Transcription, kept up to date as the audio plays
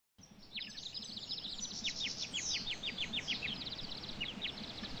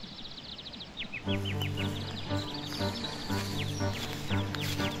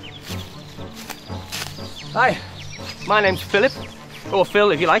Hi, my name's Philip, or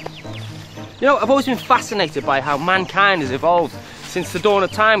Phil if you like. You know, I've always been fascinated by how mankind has evolved. Since the dawn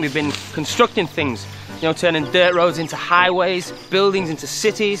of time, we've been constructing things, you know, turning dirt roads into highways, buildings into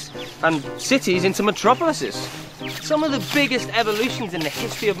cities, and cities into metropolises. Some of the biggest evolutions in the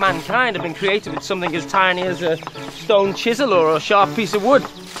history of mankind have been created with something as tiny as a stone chisel or a sharp piece of wood.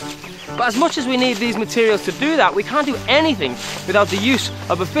 But as much as we need these materials to do that, we can't do anything without the use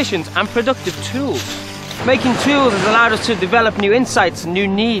of efficient and productive tools. Making tools has allowed us to develop new insights and new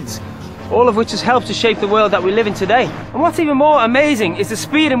needs, all of which has helped to shape the world that we live in today. And what's even more amazing is the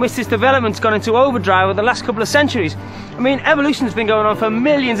speed in which this development's gone into overdrive over the last couple of centuries. I mean, evolution's been going on for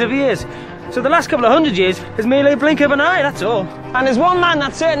millions of years. So the last couple of 100 years is merely a blink of an eye, that's all. And there's one man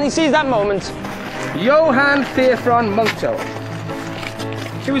that certainly sees that moment. Johann Theophron Munktel.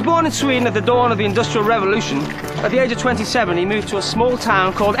 He was born in Sweden at the dawn of the Industrial Revolution. At the age of 27, he moved to a small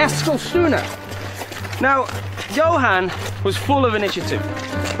town called Eskilstuna. Now, Johann was full of initiative,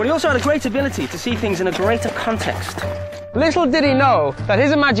 but he also had a great ability to see things in a greater context. Little did he know that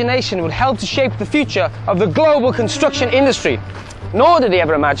his imagination would help to shape the future of the global construction industry. Nor did he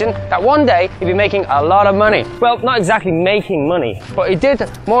ever imagine that one day he'd be making a lot of money. Well, not exactly making money, but he did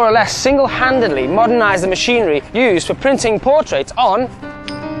more or less single-handedly modernize the machinery used for printing portraits on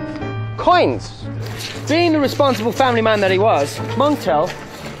coins. Being the responsible family man that he was, Munktel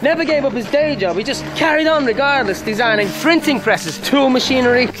never gave up his day job. He just carried on regardless, designing printing presses, tool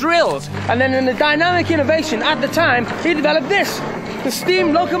machinery, drills. And then in the dynamic innovation at the time, he developed this, the steam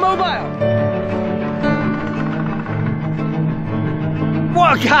locomobile.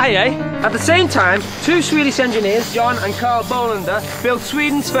 What a guy, eh? At the same time, two Swedish engineers, John and Carl Bolander, built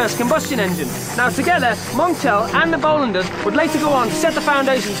Sweden's first combustion engine. Now together, Munktel and the Bolanders would later go on to set the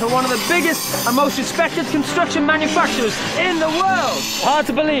foundations for one of the biggest and most respected construction manufacturers in the world. Hard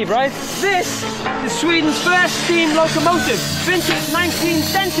to believe, right? This is Sweden's first steam locomotive, vintage 19th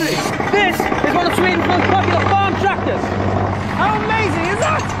century. This is one of Sweden's most popular farm tractors. How amazing is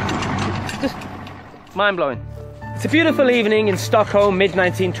that? Just mind-blowing. It's a beautiful evening in Stockholm,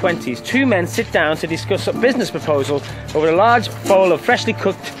 mid-1920s. Two men sit down to discuss a business proposal over a large bowl of freshly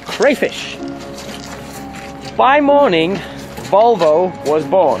cooked crayfish. By morning, Volvo was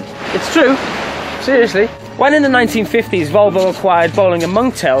born. It's true, seriously. When in the 1950s Volvo acquired Bolling &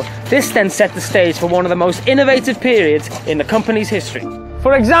 Munktel, this then set the stage for one of the most innovative periods in the company's history.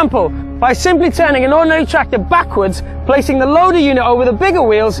 For example, by simply turning an ordinary tractor backwards, placing the loader unit over the bigger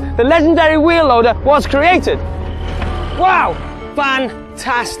wheels, the legendary wheel loader was created. Wow,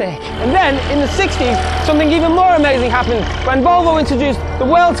 fantastic. And then in the 60s, something even more amazing happened when Volvo introduced the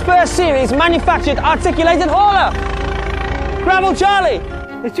world's first series manufactured articulated hauler. Gravel Charlie.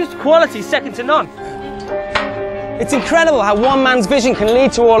 It's just quality second to none. It's incredible how one man's vision can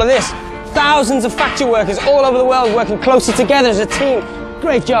lead to all of this. Thousands of factory workers all over the world working closer together as a team.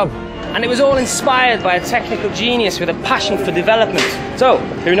 Great job. And it was all inspired by a technical genius with a passion for development. So,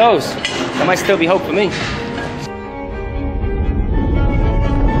 who knows? There might still be hope for me.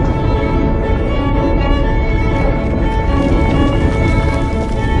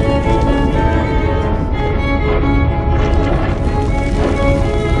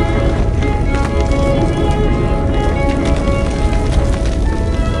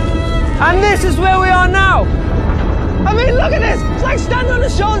 And this is where we are now. I mean, look at this. It's like standing on the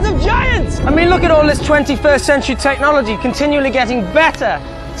shoulders of giants. I mean, look at all this 21st century technology continually getting better,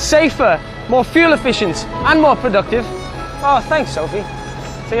 safer, more fuel efficient, and more productive. Oh, thanks, Sophie.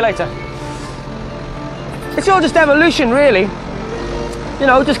 See you later. It's all just evolution, really. You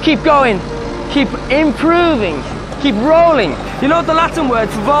know, just keep going, keep improving, keep rolling. You know what the Latin word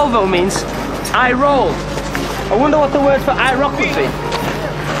for Volvo means? I roll. I wonder what the word for I rock would be.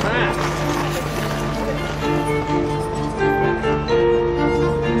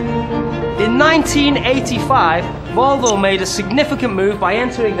 In 1985, Volvo made a significant move by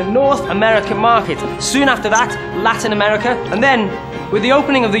entering the North American market. Soon after that, Latin America, and then, with the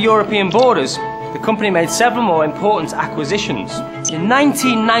opening of the European borders, the company made several more important acquisitions. In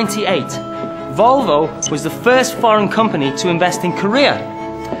 1998, Volvo was the first foreign company to invest in Korea.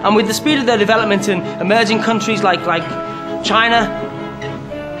 And with the speed of their development in emerging countries like China,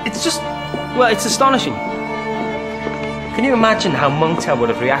 it's just, well, it's astonishing. Can you imagine how Munktel would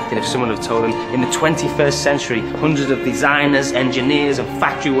have reacted if someone had told him in the 21st century hundreds of designers, engineers and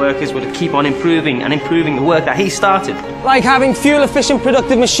factory workers would keep on improving and improving the work that he started? Like having fuel-efficient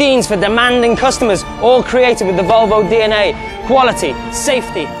productive machines for demanding customers, all created with the Volvo DNA. Quality,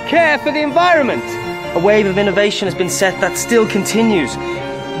 safety, care for the environment. A wave of innovation has been set that still continues.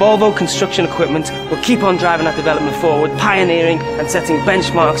 Volvo Construction Equipment will keep on driving that development forward, pioneering and setting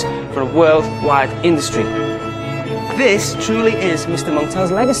benchmarks for a worldwide industry. This truly is Mr. Monktel's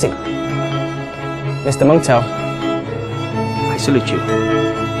legacy. Mr. Monktel, I salute you.